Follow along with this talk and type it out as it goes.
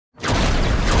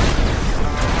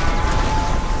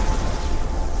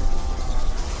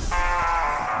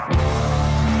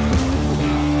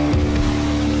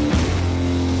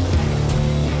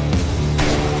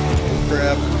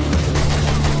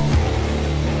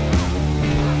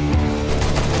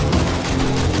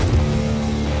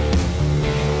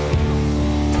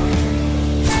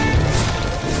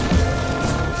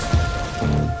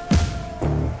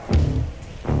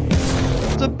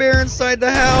they're inside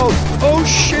the house. Oh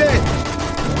shit!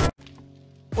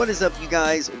 What is up, you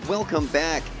guys? Welcome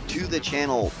back to the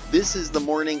channel. This is the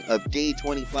morning of day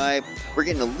 25. We're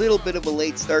getting a little bit of a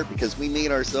late start because we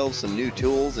made ourselves some new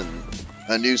tools and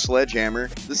a new sledgehammer.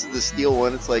 This is the steel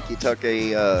one. It's like you tuck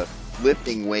a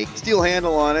lifting weight, steel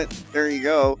handle on it. There you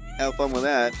go. Have fun with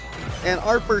that. And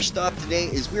our first stop today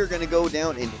is we're going to go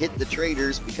down and hit the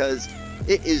traders because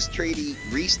it is tradie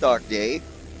restock day.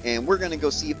 And we're going to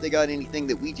go see if they got anything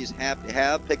that we just have to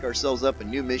have, pick ourselves up a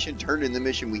new mission, turn in the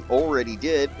mission we already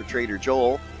did for Trader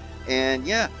Joel. And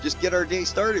yeah, just get our day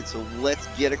started. So let's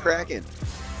get a cracking.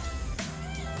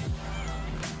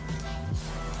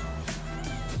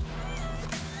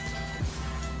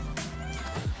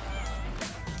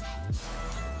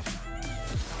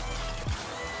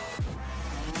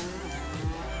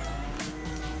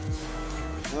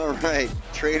 All right,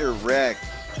 Trader Wreck.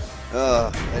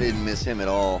 I didn't miss him at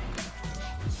all.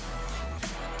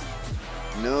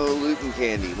 No loot and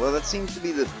candy. Well, that seems to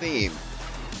be the theme.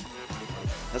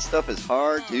 That stuff is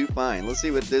hard to find. Let's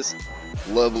see what this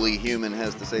lovely human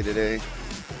has to say today.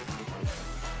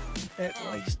 At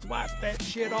least wipe that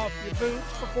shit off your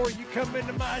boots before you come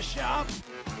into my shop.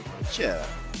 Shut up.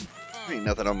 There ain't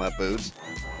nothing on my boots.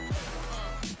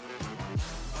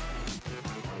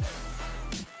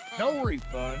 No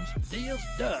refunds. Deal's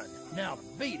done. Now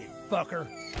beat it, fucker.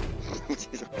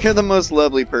 You're the most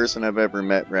lovely person I've ever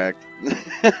met, Rack.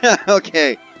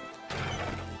 Okay.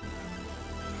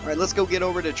 Alright, let's go get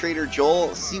over to Trader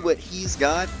Joel, see what he's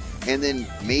got, and then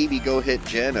maybe go hit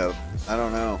Jenna. I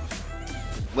don't know.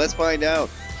 Let's find out.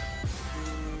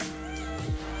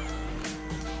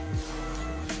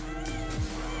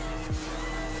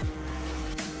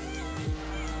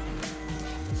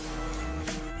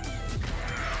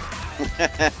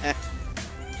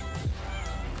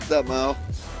 What's up, Mo?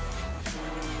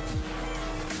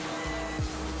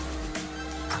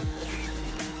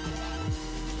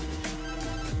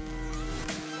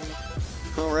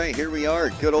 Alright, here we are.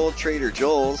 Good old Trader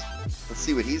Joel's. Let's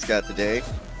see what he's got today.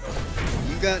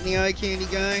 You got any eye candy,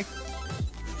 guy?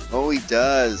 Oh, he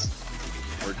does.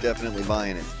 We're definitely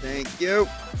buying it. Thank you.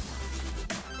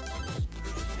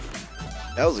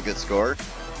 That was a good score.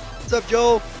 What's up,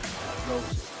 Joel?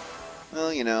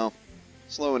 Well, you know,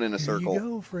 slowing in a circle. Here you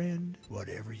go, friend.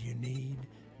 Whatever you need,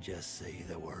 just say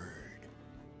the word.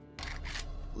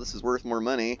 Well, this is worth more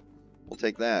money. We'll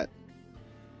take that.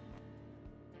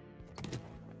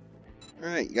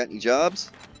 Alright, you got any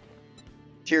jobs?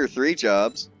 Tier 3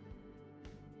 jobs.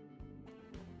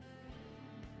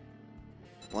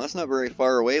 Well, that's not very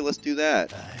far away. Let's do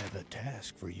that. I have a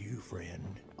task for you,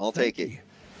 friend. I'll take it.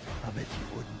 I bet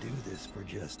you wouldn't do this for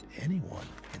just anyone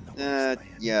in the Wasteland.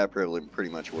 Yeah, I pretty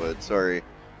much would. Sorry.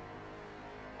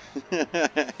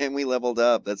 And we leveled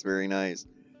up. That's very nice.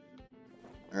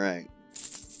 Alright.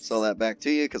 Sell that back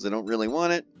to you because I don't really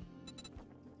want it.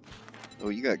 Oh,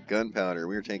 you got gunpowder.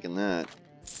 We were taking that.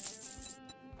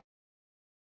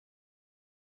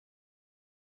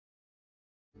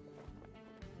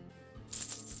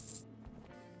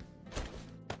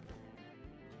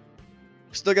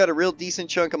 Still got a real decent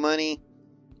chunk of money.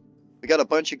 We got a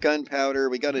bunch of gunpowder.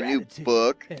 We got a new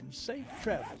book. And safe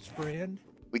travels, friend.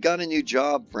 We got a new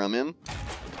job from him.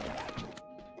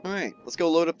 Alright, let's go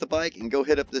load up the bike and go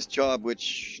hit up this job,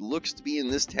 which looks to be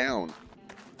in this town.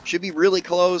 Should be really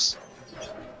close.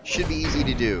 Should be easy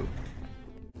to do.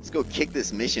 Let's go kick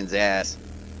this mission's ass.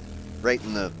 Right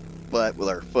in the butt with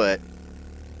our foot.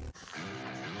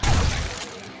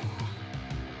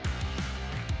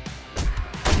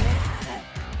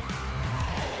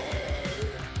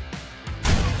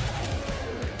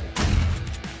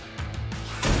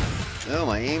 Oh,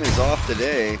 my aim is off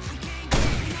today.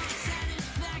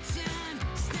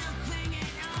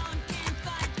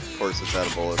 Of course it's out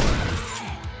of bullets.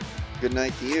 Good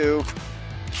night to you.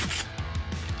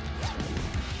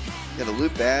 Got a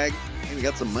loot bag. Hey, we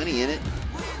got some money in it.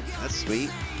 That's sweet.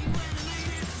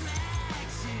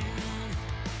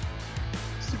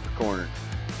 Super corner.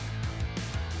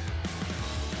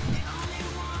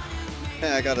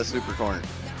 Yeah, I got a super corner.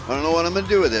 I don't know what I'm gonna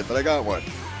do with it, but I got one.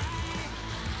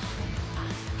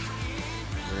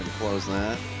 We're gonna close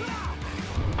that.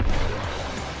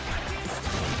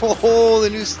 Oh, the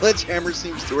new sledgehammer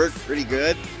seems to work pretty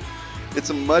good.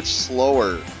 It's a much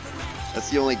slower. That's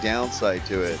the only downside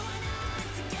to it.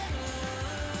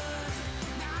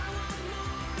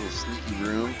 Little sneaky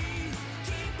room.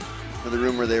 Another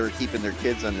room where they were keeping their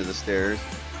kids under the stairs.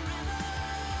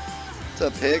 What's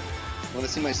up, pig? Want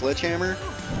to see my sledgehammer?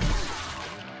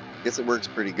 Guess it works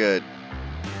pretty good.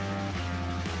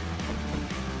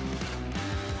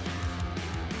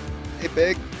 Hey,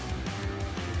 pig.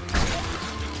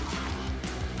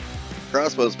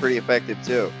 Crossbow's pretty effective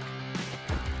too.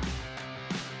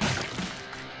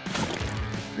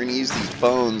 We're gonna use these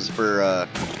bones for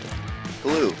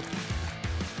glue.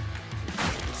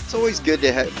 It's always good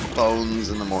to have bones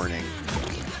in the morning.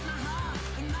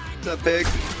 What's up, pig?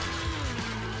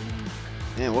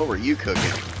 Man, what were you cooking?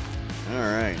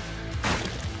 Alright.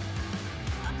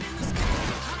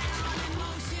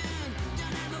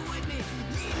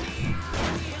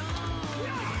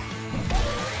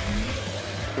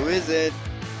 Who is it?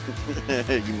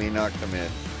 You may not come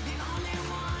in.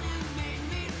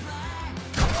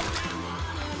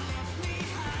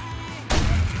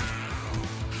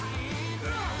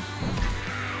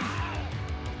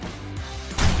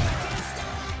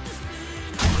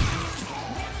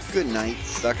 Good night,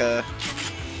 sucker.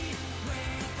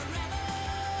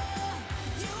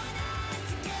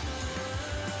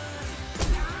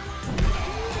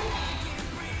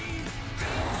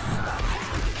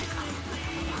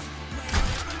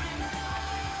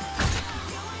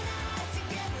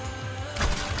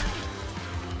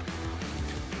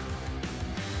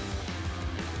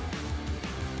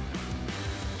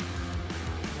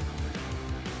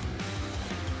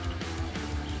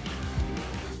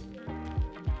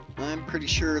 I'm pretty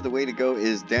sure the way to go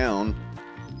is down.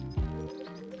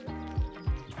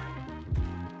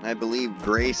 I believe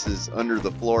Grace is under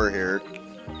the floor here.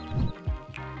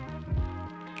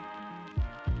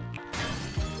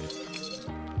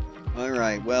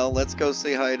 Alright, well, let's go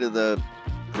say hi to the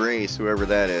Grace, whoever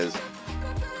that is.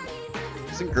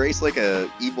 Isn't Grace like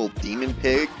a evil demon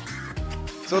pig?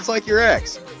 So it's like your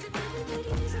ex.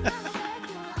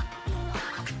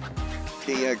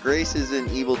 Okay, yeah, Grace is an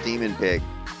evil demon pig.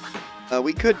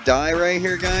 We could die right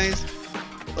here, guys.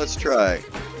 Let's try.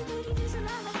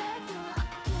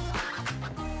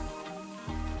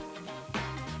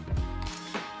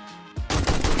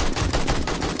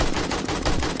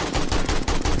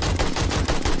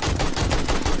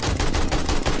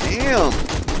 Damn!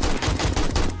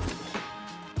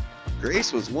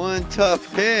 Grace was one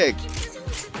tough pig.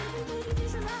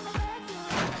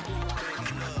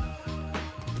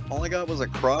 All I got was a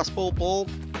crossbow bolt.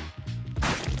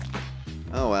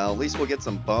 Oh well, at least we'll get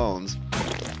some bones.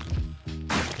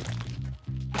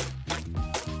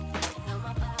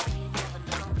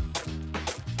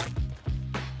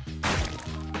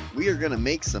 We are gonna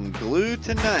make some glue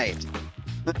tonight.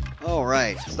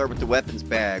 Alright, start with the weapons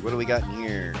bag. What do we got in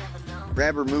here?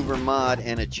 Grab remover mod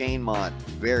and a chain mod.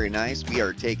 Very nice. We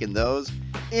are taking those.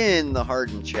 In the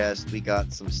hardened chest, we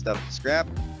got some stuff to scrap.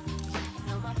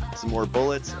 Some more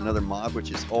bullets, another mod,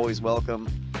 which is always welcome.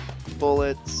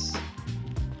 Bullets.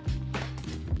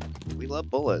 We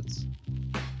love bullets.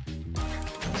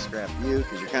 Scrap you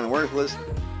because you're kind of worthless.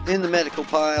 In the medical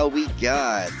pile, we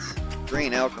got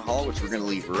grain alcohol, which we're going to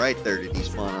leave right there to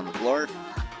despawn on the floor.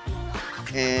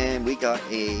 And we got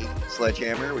a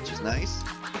sledgehammer, which is nice.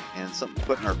 And something to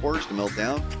put in our forge to melt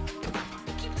down.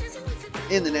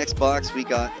 In the next box, we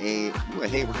got a... Ooh,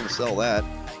 hey, we're going to sell that.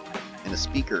 And a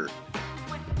speaker.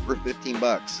 For 15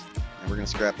 bucks. And we're going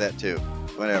to scrap that too.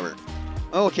 Whatever.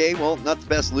 Okay, well, not the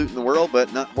best loot in the world,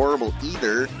 but not horrible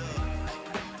either.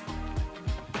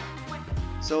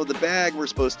 So the bag we're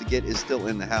supposed to get is still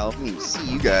in the house. I can even see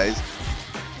you guys.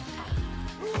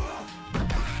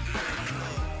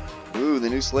 Ooh, the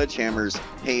new sledgehammer's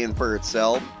paying for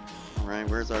itself. Alright,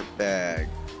 where's our bag?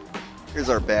 Here's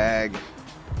our bag.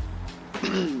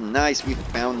 Nice, we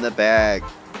found the bag.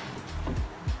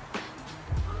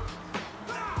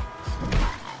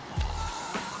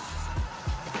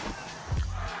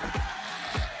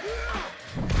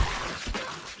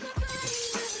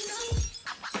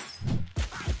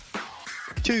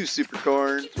 Two super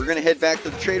corn. We're gonna head back to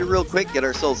the trader real quick, get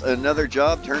ourselves another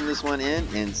job, turn this one in,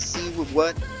 and see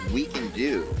what we can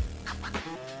do.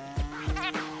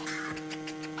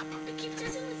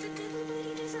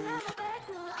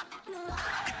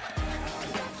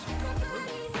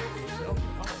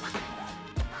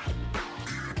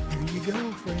 Here you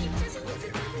go, friend.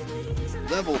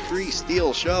 Level 3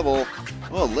 steel shovel.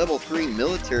 Oh, level 3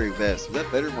 military vest. Is that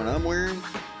better than what I'm wearing?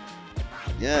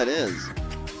 Yeah, it is.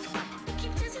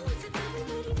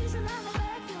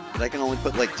 I can only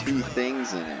put like 2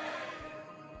 things in it.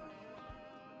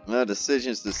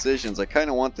 Decisions. I kind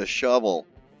of want the shovel.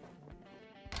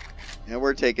 Yeah,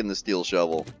 we're taking the steel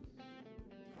shovel.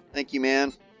 Thank you,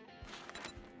 man.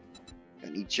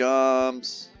 Got any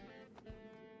jobs?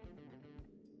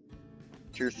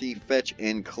 Tier thief, fetch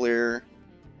and clear.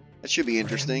 That should be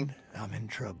interesting. Friend, I'm in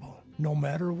trouble. No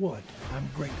matter what, I'm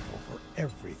grateful for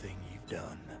everything you've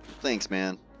done. Thanks,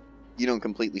 man. You don't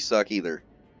completely suck either.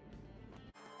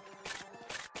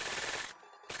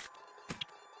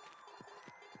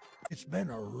 It's been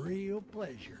a real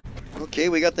pleasure. Okay,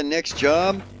 we got the next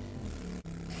job.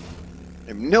 I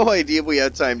have no idea if we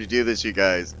had time to do this, you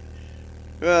guys.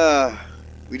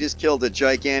 We just killed a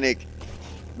gigantic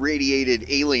radiated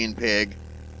alien pig.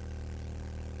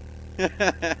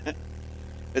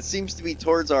 It seems to be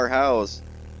towards our house.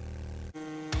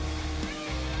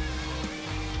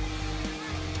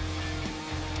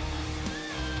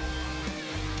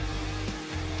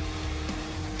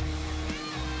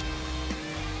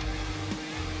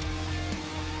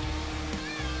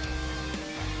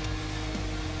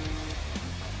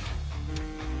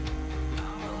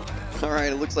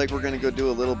 Alright, it looks like we're going to go do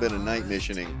a little bit of night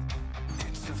missioning.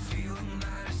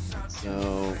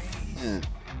 So,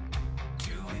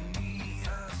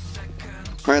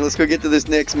 Alright, let's go get to this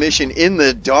next mission in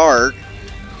the dark.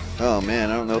 Oh man,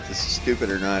 I don't know if this is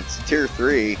stupid or not. It's tier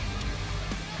 3.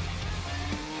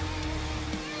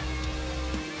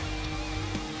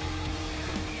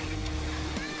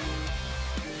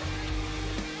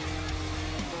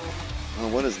 Oh,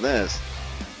 what is this?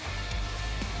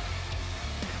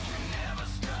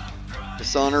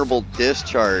 Dishonorable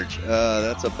discharge.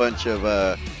 That's a bunch of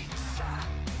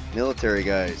military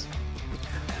guys.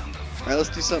 Alright, let's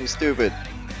do something stupid.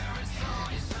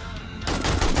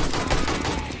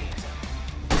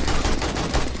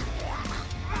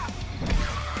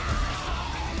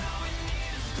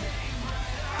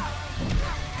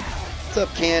 What's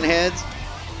up, can heads?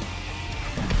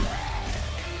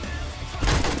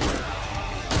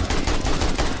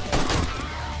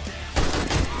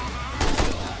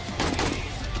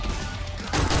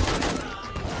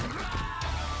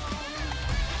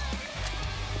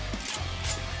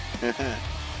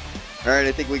 Alright,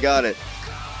 I think we got it.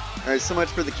 Alright, so much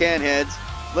for the can heads.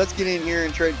 Let's get in here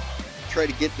and try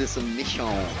to get this mission.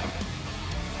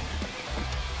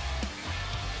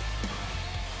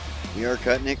 We are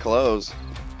cutting it close.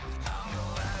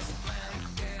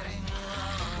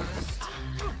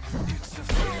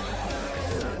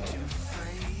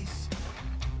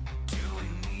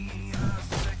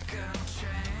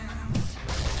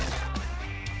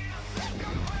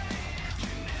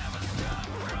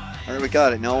 Alright, we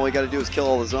got it. Now all we gotta do is kill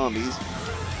all the zombies.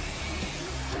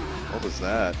 What was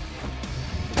that?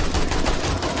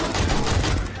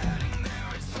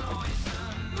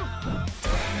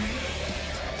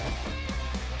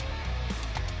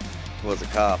 It was a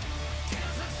cop.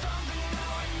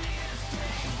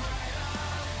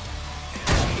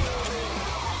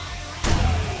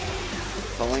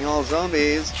 Calling all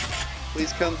zombies.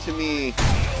 Please come to me.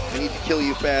 I need to kill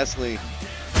you fastly.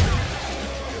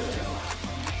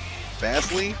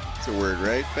 Fastly? It's a word,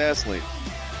 right? Fastly.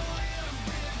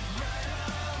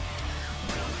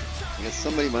 I guess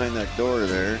somebody behind that door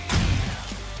there.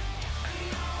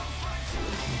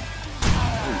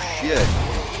 Oh shit.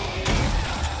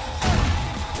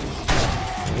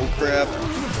 Oh crap.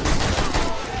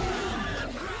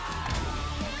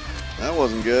 That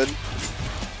wasn't good.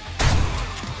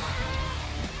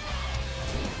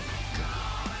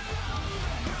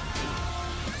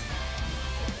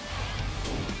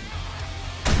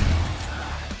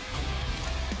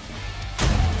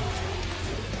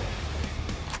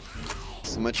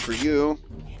 So much for you.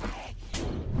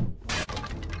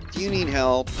 Do you need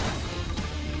help?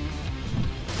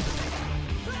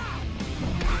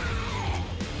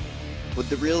 With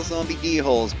the real zombie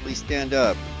D-holes, please stand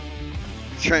up.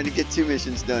 I'm trying to get 2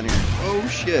 missions done here. Oh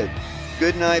shit.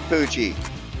 Good night, Poochie.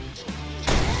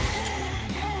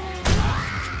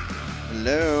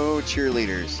 Hello,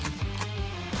 cheerleaders.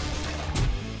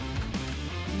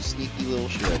 You sneaky little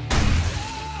shit.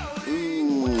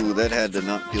 Ooh, that had to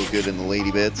not feel good in the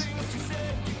lady bits.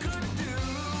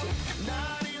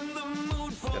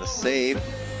 Gotta save.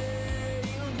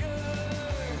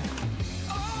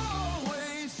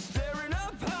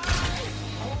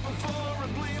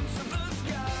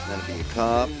 That'll be a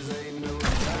cop.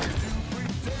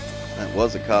 That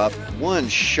was a cop. One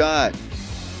shot.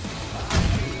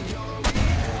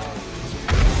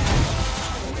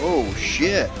 Oh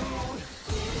shit.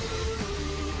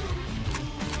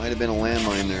 Might have been a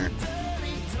landmine there.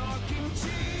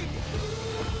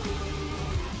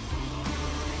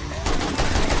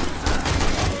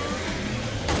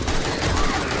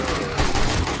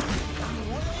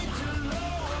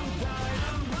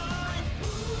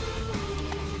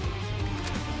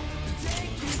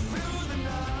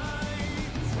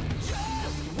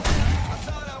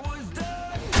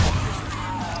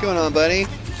 What's going on, buddy?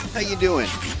 How you doing?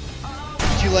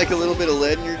 Would you like a little bit of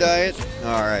lead in your diet?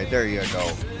 Alright, there you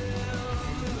go.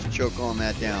 Just choke on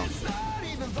that down.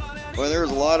 Boy, there was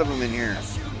a lot of them in here.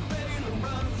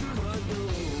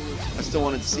 I still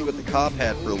wanted to see what the cop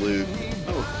had for loot.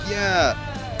 Oh, yeah.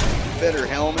 Better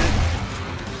helmet.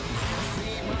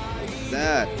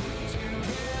 That.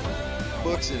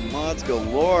 Books and mods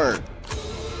galore.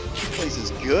 This place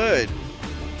is good.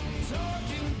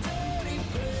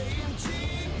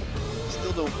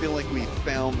 Still don't feel like we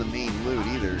found the main loot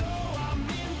either.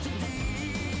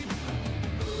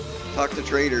 Talk to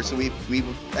Trader, so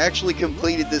we've actually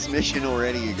completed this mission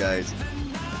already, you guys,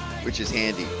 which is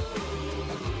handy.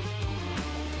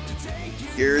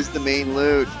 Here's the main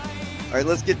loot. All right,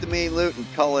 let's get the main loot and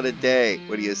call it a day.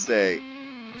 What do you say?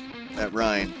 That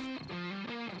rhyme.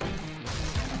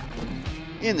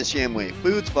 In the Shamway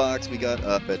Foods box, we got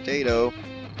a potato.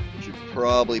 Should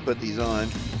probably put these on.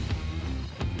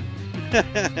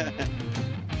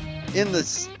 In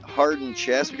this hardened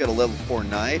chest, we got a level 4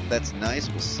 knife. That's nice.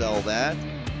 We'll sell that.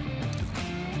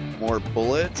 More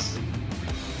bullets.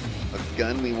 A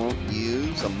gun we won't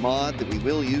use. A mod that we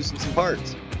will use, and some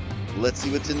parts. Let's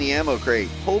see what's in the ammo crate.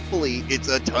 Hopefully, it's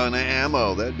a ton of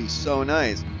ammo. That'd be so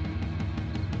nice.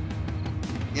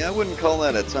 Yeah, I wouldn't call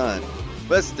that a ton.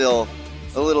 But still,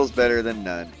 a little's better than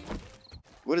none.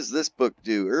 What does this book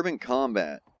do? Urban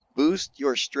Combat. Boost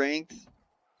your strength,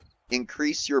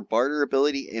 increase your barter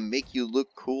ability, and make you look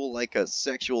cool like a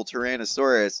sexual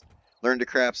Tyrannosaurus. Learn to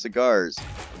craft cigars.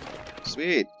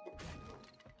 Sweet.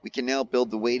 We can now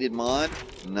build the weighted mod.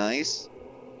 Nice.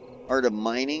 Art of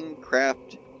mining.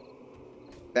 Craft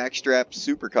backstrap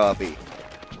super coffee.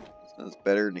 Sounds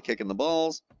better than a kick in the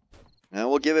balls. Now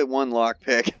we'll give it one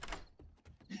lockpick.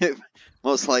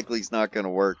 Most likely it's not going to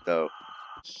work though.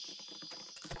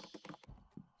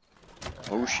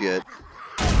 Oh shit.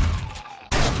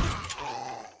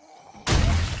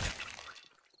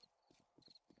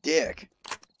 Dick.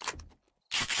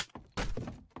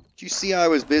 Did you see I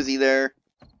was busy there?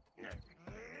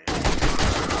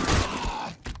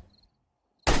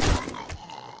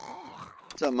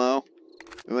 What's up, Mo?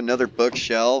 Ooh, another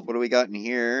bookshelf. What do we got in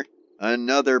here?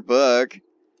 Another book.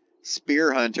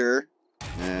 Spear Hunter.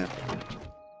 Eh.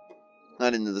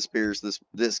 Not into the spears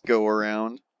this go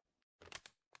around.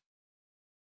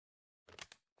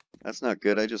 That's not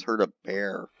good. I just heard a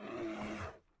bear.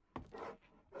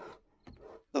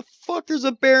 The fuck? There's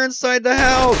a bear inside the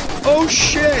house! Oh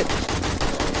shit!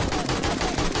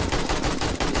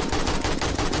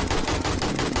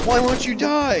 Why won't you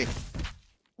die?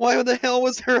 Why the hell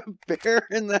was there a bear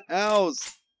in the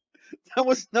house? That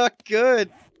was not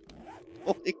good.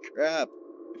 Holy crap.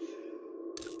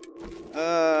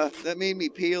 That made me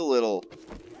pee a little.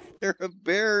 There's a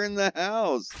bear in the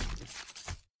house.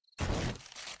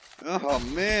 Oh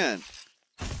man.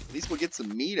 At least we'll get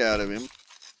some meat out of him.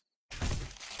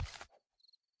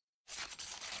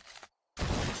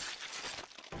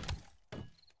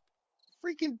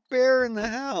 Freaking bear in the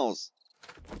house.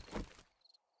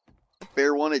 That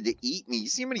bear wanted to eat me. You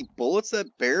see how many bullets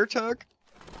that bear took?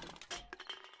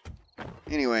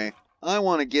 Anyway, I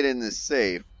want to get in this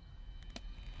safe.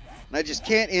 And I just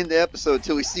can't end the episode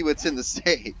till we see what's in the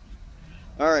safe.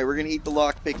 Alright, we're going to eat the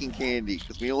lock-picking candy,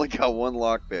 because we only got one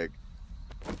lockpick.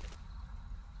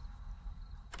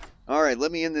 Alright,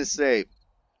 let me in this safe.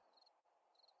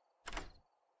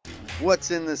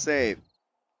 What's in the safe?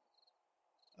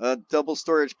 A double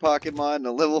storage pocket mod and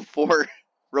a level 4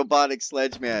 robotic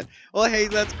sledge man. Well, hey,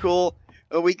 that's cool.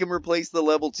 We can replace the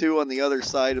level 2 on the other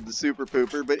side of the Super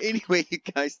Pooper. But anyway, you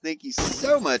guys, thank you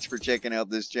so much for checking out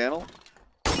this channel.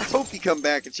 I hope you come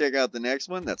back and check out the next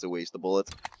one. That's a waste of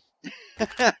bullets.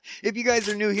 If you guys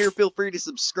are new here, feel free to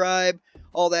subscribe.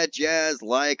 All that jazz,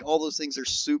 like, all those things are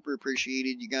super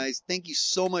appreciated, you guys. Thank you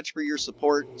so much for your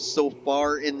support so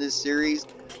far in this series.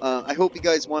 I hope you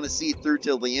guys want to see it through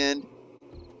till the end.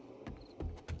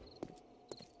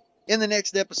 In the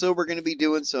next episode, we're going to be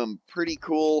doing some pretty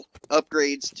cool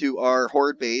upgrades to our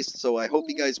horde base, so I hope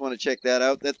you guys want to check that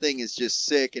out. That thing is just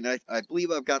sick, and I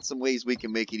believe I've got some ways we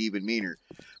can make it even meaner.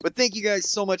 But thank you guys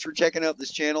so much for checking out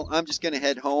this channel. I'm just going to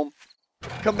head home,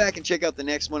 come back and check out the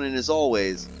next one, and as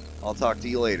always, I'll talk to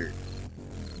you later.